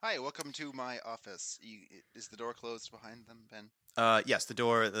 Hi, welcome to my office. Is the door closed behind them, Ben? Yes, the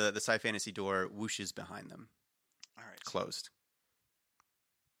door, the sci fantasy door, whooshes behind them, All right. closed.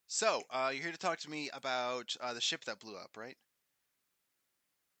 So, you're here to talk to me about the ship that blew up, right?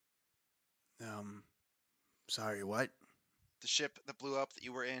 Sorry, what? The ship that blew up that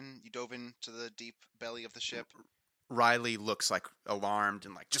you were in. You dove into the deep belly of the ship. Riley looks like alarmed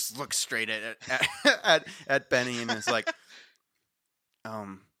and like just looks straight at Benny and is like,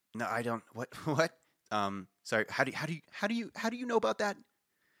 no, I don't. What? Sorry. How do you know about that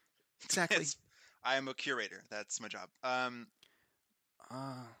exactly? I am a curator. That's my job.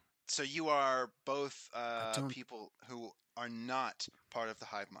 So you are both don't- people who are not part of the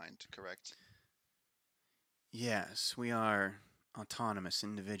hive mind, correct? Yes, we are autonomous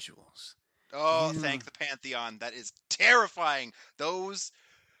individuals. Oh, You- thank the Pantheon. That is terrifying. Those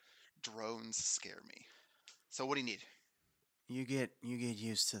drones scare me. So what do you need? You get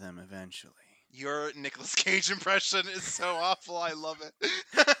used to them eventually. Your Nicolas Cage impression is so awful. I love it.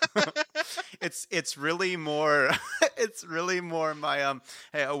 It's really more it's really more my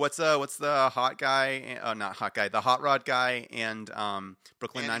hey, what's the hot guy, not hot guy, the hot rod guy and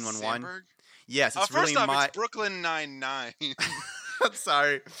Brooklyn Andy 911. Samberg? Yes, it's First really off, my it's Brooklyn Nine-Nine. I'm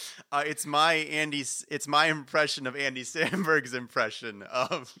sorry. It's my impression of Andy Samberg's impression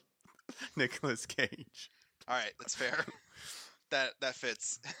of Nicolas Cage. All right, that's fair. That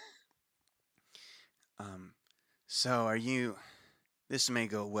fits. So are you? This may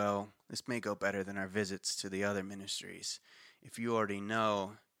go well. This may go better than our visits to the other ministries. If you already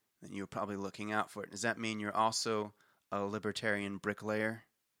know, then you're probably looking out for it. Does that mean you're also a libertarian bricklayer?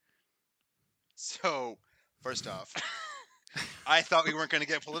 So, first off, I thought we weren't going to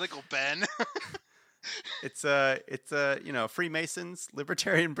get political, Ben. It's Freemasons,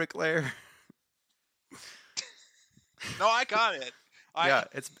 libertarian bricklayer. No, I got it. Yeah,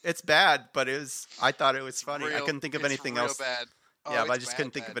 it's bad, but I thought it was funny. I couldn't think of it's anything real else. Bad. Oh, Yeah, but I it's just bad,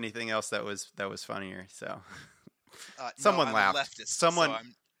 couldn't think bad. of anything else that was funnier. So No, I'm a laughed. leftist,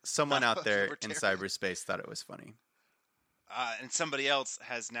 Someone not out a there in libertarian. cyberspace thought it was funny. And somebody else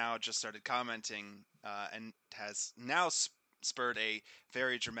has now just started commenting and has now spurred a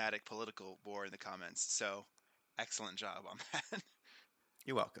very dramatic political war in the comments. So, excellent job on that.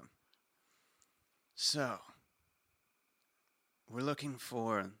 You're welcome. So, we're looking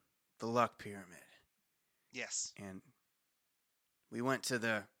for the Luck Pyramid, Yes. and we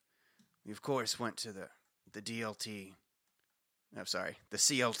of course went to the DLT. I'm sorry, the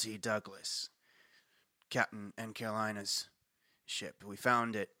CLT Douglas, Captain N. Carolina's ship. We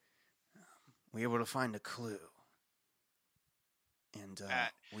found it. We were able to find a clue, and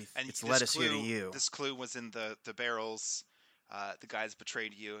it's led us here to you. This clue was in the barrels. The guys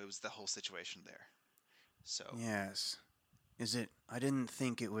betrayed you. It was the whole situation there. So Yes. Is it? I didn't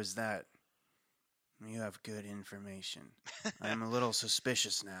think it was that. You have good information. I'm a little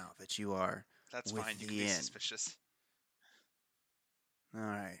suspicious now that you are. that's with fine. You the can be end. suspicious. All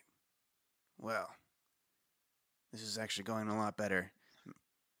right. Well, this is actually going a lot better. Let me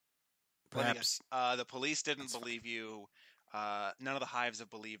Perhaps. guess. The police didn't That's fine. believe you. None of the hives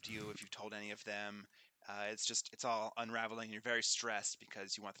have believed you if you've told any of them. It's all unraveling. And you're very stressed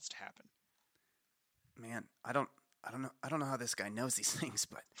because you want this to happen. Man, I don't know how this guy knows these things,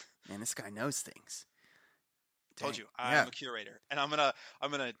 but man, this guy knows things. Told Dang. you, I'm a curator, and I'm gonna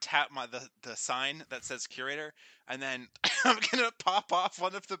tap the sign that says curator, and then I'm gonna pop off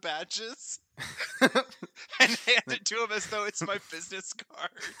one of the badges and hand it to him as though it's my business card.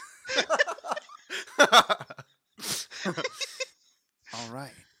 All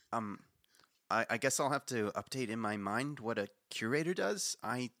right. I guess I'll have to update in my mind what a curator does.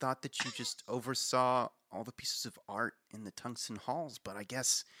 I thought that you just oversaw all the pieces of art in the tungsten halls, but I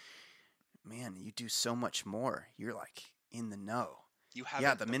guess, man, you do so much more. You're like in the know. You have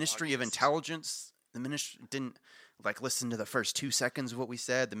Yeah, the Ministry of Intelligence. The ministry didn't listen to the first 2 seconds of what we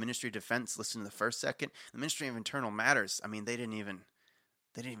said. The Ministry of Defense listened to the first second. The Ministry of Internal Matters. I mean, they didn't even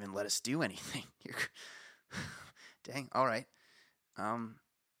let us do anything. Dang. All right.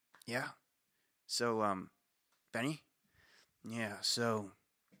 Yeah. So, Benny? Yeah, so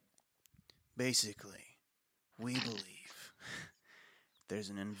basically, we believe there's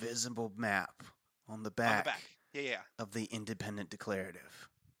an invisible map on the back, Yeah. of the Independent Declarative.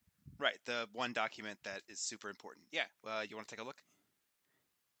 Right, the one document that is super important. Yeah, you want to take a look?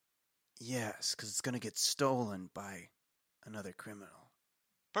 Yes, because it's going to get stolen by another criminal.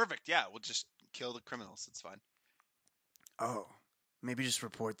 Perfect. Yeah, we'll just kill the criminals. It's fine. Oh, maybe just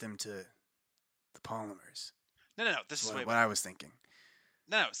report them to the polymers. No. This is What way I was thinking.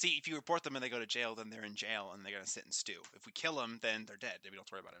 No. See, if you report them and they go to jail, then they're in jail and they're gonna sit and stew. If we kill them, then they're dead. We don't have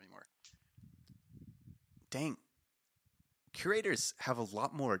to worry about it anymore. Dang. Curators have a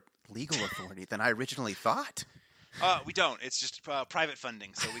lot more legal authority than I originally thought. We don't. It's just private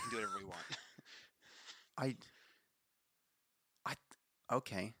funding, so we can do whatever we want.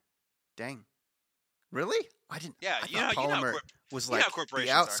 Okay. Dang. Really? I didn't. Yeah, I you know, thought Polymer was you know like how corporations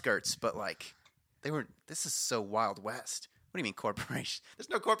the are. outskirts, but they were. This is so Wild West. What do you mean corporation? There's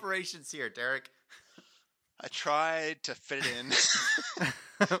no corporations here, Derek. I tried to fit it in.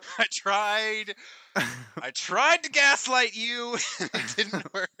 I tried to gaslight you, and it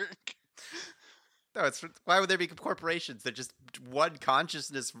didn't work. No, it's why would there be corporations? They're just one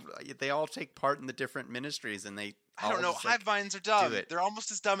consciousness. They all take part in the different ministries, and they. I don't know. Just, Hive minds are dumb. it. They're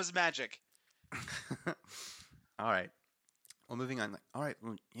almost as dumb as magic. All right. Well, moving on. All right.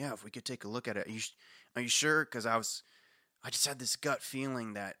 Well, yeah. If we could take a look at it, are you sure? Because I just had this gut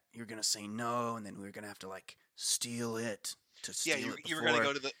feeling that you're gonna say no, and then we were gonna have to like steal it to steal it. You were gonna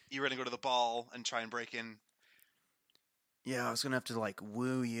go to the ball and try and break in. Yeah, I was gonna have to like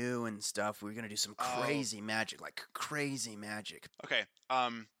woo you and stuff. We were gonna do some crazy magic, like crazy magic. Okay.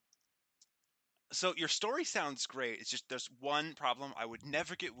 So your story sounds great. It's just there's one problem. I would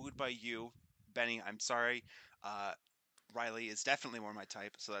never get wooed by you, Benny. I'm sorry. Riley is definitely more my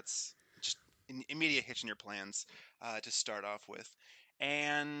type, so that's just an immediate hitch in your plans to start off with.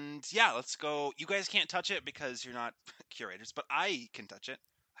 And yeah, let's go. You guys can't touch it because you're not curators, but I can touch it.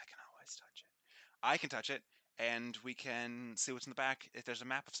 I can always touch it. I can touch it, and we can see what's in the back if there's a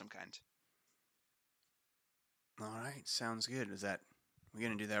map of some kind. All right, sounds good. We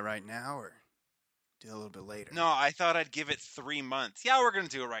gonna do that right now or do it a little bit later? No, I thought I'd give it 3 months. Yeah, we're gonna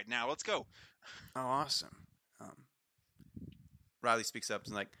do it right now. Let's go. Oh, awesome. Riley speaks up and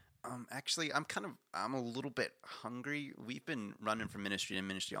is like, actually, I'm a little bit hungry. We've been running from ministry to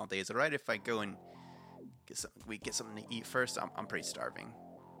ministry all day. Is it all right if I go and get something to eat first? I'm pretty starving.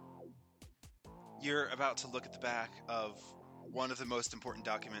 You're about to look at the back of one of the most important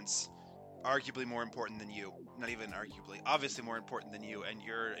documents, arguably more important than you. Not even arguably, obviously more important than you, and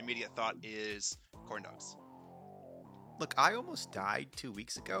your immediate thought is corn dogs. Look, I almost died 2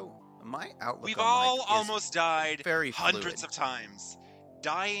 weeks ago. My outlook We've on all life is almost died very hundreds fluid. of times.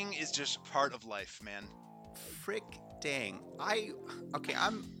 Dying is just part of life, man. Frick dang. I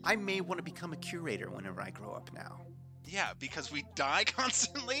may want to become a curator whenever I grow up now. Yeah, because we die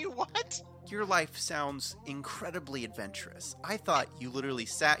constantly? What? Your life sounds incredibly adventurous. I thought you literally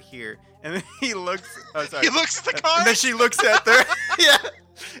sat here and then he looks. Oh, sorry. He looks at the card. And then she looks at there. Yeah.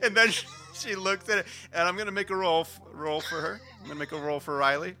 And then she looks at it. And I'm gonna make a roll for her. I'm gonna make a roll for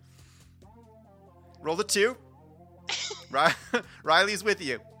Riley. Roll the 2. Riley's with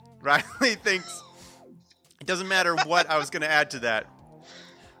you. Riley thinks it doesn't matter what I was gonna add to that.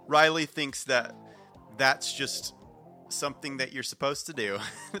 Riley thinks that that's just something that you're supposed to do.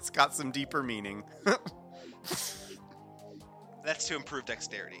 It's got some deeper meaning. That's to improve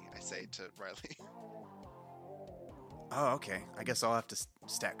dexterity, I say to Riley. Oh, okay. I guess I'll have to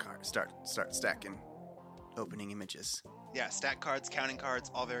stack cards. Start stacking opening images. Yeah, stack cards, counting cards,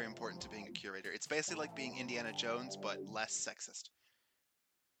 all very important to being a curator. It's basically like being Indiana Jones, but less sexist.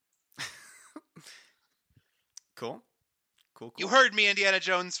 Cool. You heard me, Indiana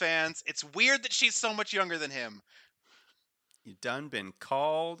Jones fans. It's weird that she's so much younger than him. You done been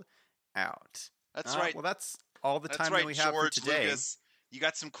called out. That's right. Well, that's all the time right, that we have George for today. Lucas. You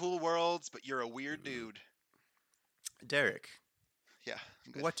got some cool worlds, but you're a weird dude. Derek. Yeah.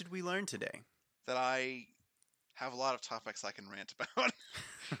 I'm good. What did we learn today? That I have a lot of topics I can rant about.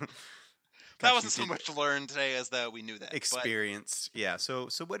 That wasn't so much learned today as that we knew that. Experienced. Yeah. So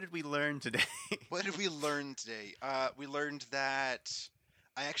what did we learn today? What did we learn today? We learned that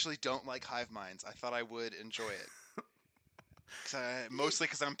I actually don't like hive minds. I thought I would enjoy it. Mostly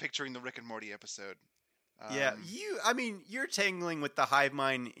because I'm picturing the Rick and Morty episode. Yeah, you're tangling with the hive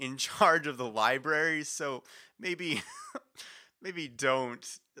mind in charge of the library, so maybe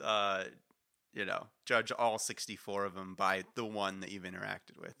don't, judge all 64 of them by the one that you've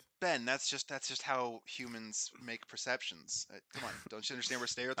interacted with. Ben, that's just how humans make perceptions. Come on, don't you understand where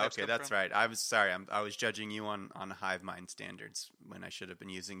stereotypes Okay, come that's from? right. I was sorry. I was judging you on hive mind standards when I should have been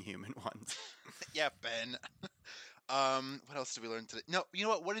using human ones. Yeah, Ben. What else did we learn today? No, you know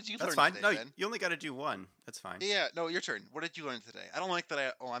what? What did you learn fine. today, No, Ben? you only got to do one. That's fine. Yeah, no, your turn. What did you learn today? I don't like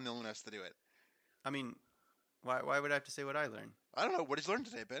that I'm the only one who has to do it. I mean, why would I have to say what I learned? I don't know. What did you learn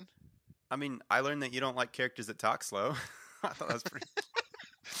today, Ben? I mean, I learned that you don't like characters that talk slow. I thought that was pretty...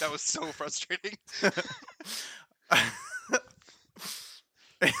 That was so frustrating.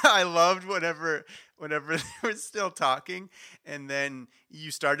 I loved whenever they were still talking, and then you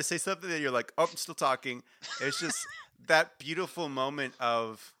started to say something, and you're like, "Oh, I'm still talking." It's just that beautiful moment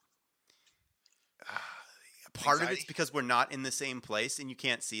of part Anxiety. of it's because we're not in the same place, and you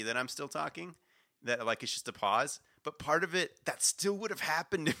can't see that I'm still talking. That like it's just a pause, but part of it that still would have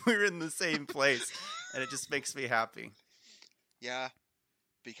happened if we were in the same place, and it just makes me happy. Yeah.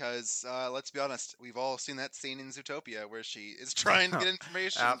 Because, let's be honest, we've all seen that scene in Zootopia where she is trying to get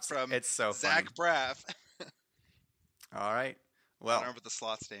information from it's so Zach funny. Braff. All right. I Well, don't remember the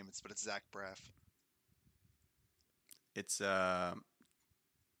sloth's name, but it's Zach Braff. it's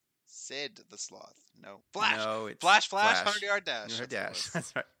Sid the sloth. No. Flash! No, it's Flash! Flash. 100-yard dash. Your That's what it dash. was.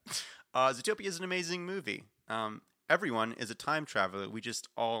 That's right. Zootopia is an amazing movie. Everyone is a time traveler. We just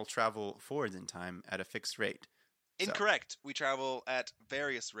all travel forwards in time at a fixed rate. So- Incorrect. We travel at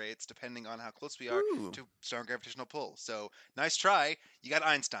various rates depending on how close we are Ooh. to strong gravitational pull. So, nice try. You got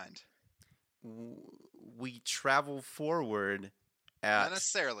Einstein. We travel forward Not at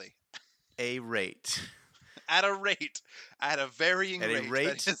necessarily. a rate. At a rate. At a varying At a rate,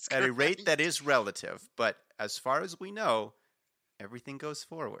 That is at a rate correct. that is relative. But as far as we know, everything goes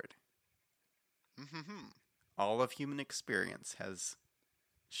forward. Mhm. All of human experience has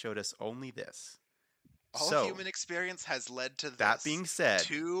showed us only this. All So, human experience has led to this. that being said,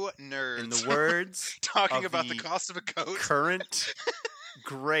 two nerds in the words talking of about the the cost of a goat. current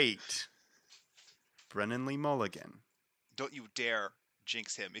great Brennan Lee Mulligan, Don't you dare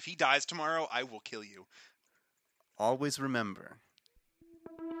jinx him. If he dies tomorrow, I will kill you. always remember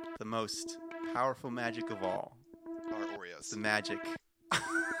the most powerful magic of all, Or Oreos. the magic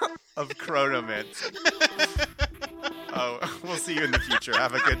of chronomancy. Oh, we'll see you in the future.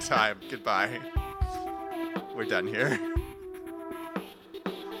 Have a good time. Goodbye. We're done here.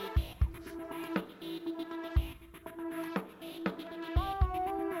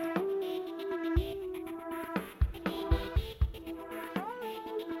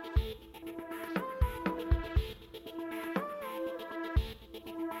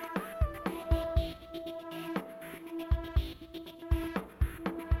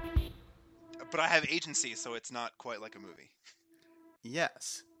 But I have agency, so it's not quite like a movie.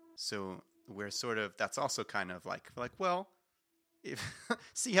 Yes. So we're sort of, that's also kind of like, well, if,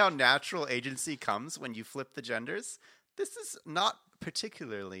 see how natural agency comes when you flip the genders? This is not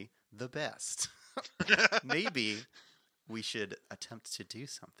particularly the best. Maybe we should attempt to do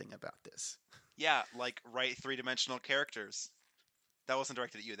something about this. Yeah, like write three-dimensional characters. That wasn't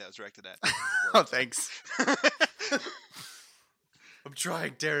directed at you, that was directed at... Oh, thanks. I'm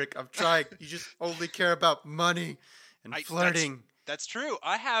trying, Derek. I'm trying. You just only care about money and flirting That's true.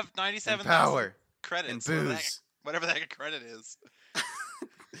 I have and 97,000 power credits. and booze. Whatever the heck a credit is.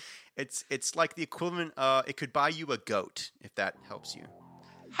 It's like the equivalent. It could buy you a goat if that helps you.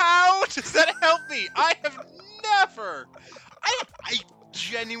 How does that help me? I have never... I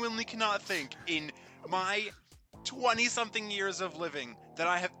genuinely cannot think in my 20-something years of living that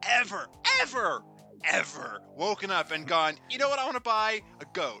I have ever woken up and gone, you know what I want to buy? A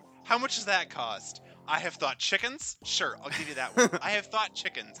goat. How much does that cost? I have thought chickens. Sure, I'll give you that one. I have thought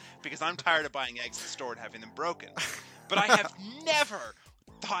chickens because I'm tired of buying eggs at the store and having them broken. But I have never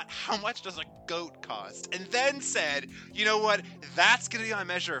thought, how much does a goat cost? And then said, you know what? That's going to be my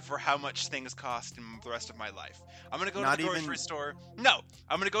measure for how much things cost in the rest of my life. I'm going to go to the grocery store. No,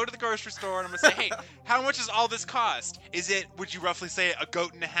 I'm going to go to the grocery store and I'm going to say, hey, how much does all this cost? Is it, would you roughly say, a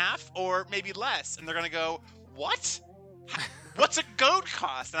goat and a half or maybe less? And they're going to go, what? What's a goat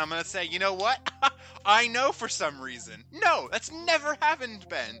cost? And I'm going to say, you know what? I know for some reason. No, that's never happened,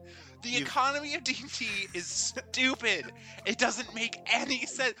 Ben. The economy of D&D is stupid. It doesn't make any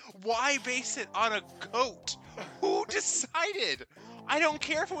sense. Why base it on a goat? Who decided? I don't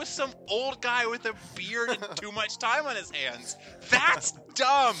care if it was some old guy with a beard and too much time on his hands. That's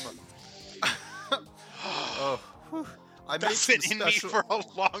dumb. Oh, whew. That's been in me for a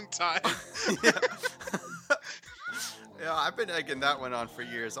long time. Yeah. Yeah, I've been egging that one on for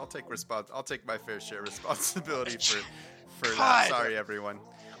years. I'll take my fair share of responsibility for that. Sorry, everyone.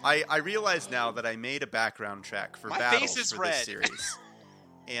 I realize now that I made a background track for battles for this series.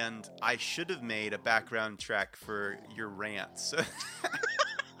 And I should have made a background track for your rants.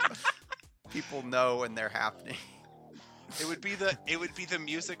 People know when they're happening. It would be the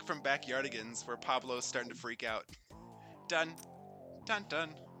music from Backyardigans where Pablo's starting to freak out. Dun dun dun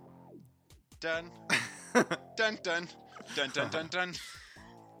dun dun dun dun dun dun dun.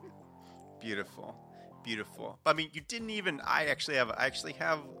 Beautiful. I mean, you didn't even. I actually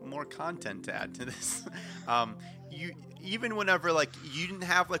have more content to add to this. You even whenever like you didn't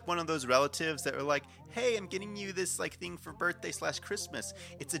have like one of those relatives that were like, "Hey, I'm getting you this like thing for birthday / Christmas.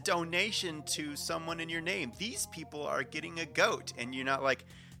 It's a donation to someone in your name. These people are getting a goat," and you're not like,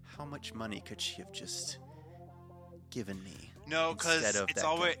 "How much money could she have just given me?" No, because it's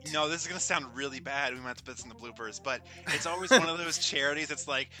always... No, this is going to sound really bad. We might have to put this in the bloopers. But it's always one of those charities that's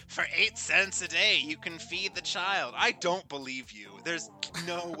like, for 8 cents a day, you can feed the child. I don't believe you. There's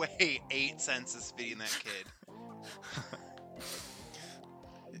no way 8 cents is feeding that kid.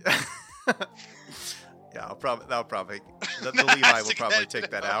 Yeah, that'll probably the Levi will probably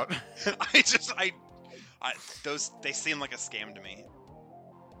take that out. They seem like a scam to me.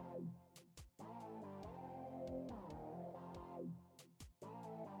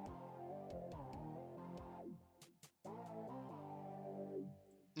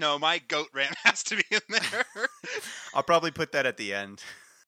 No, my goat rant has to be in there. I'll probably put that at the end.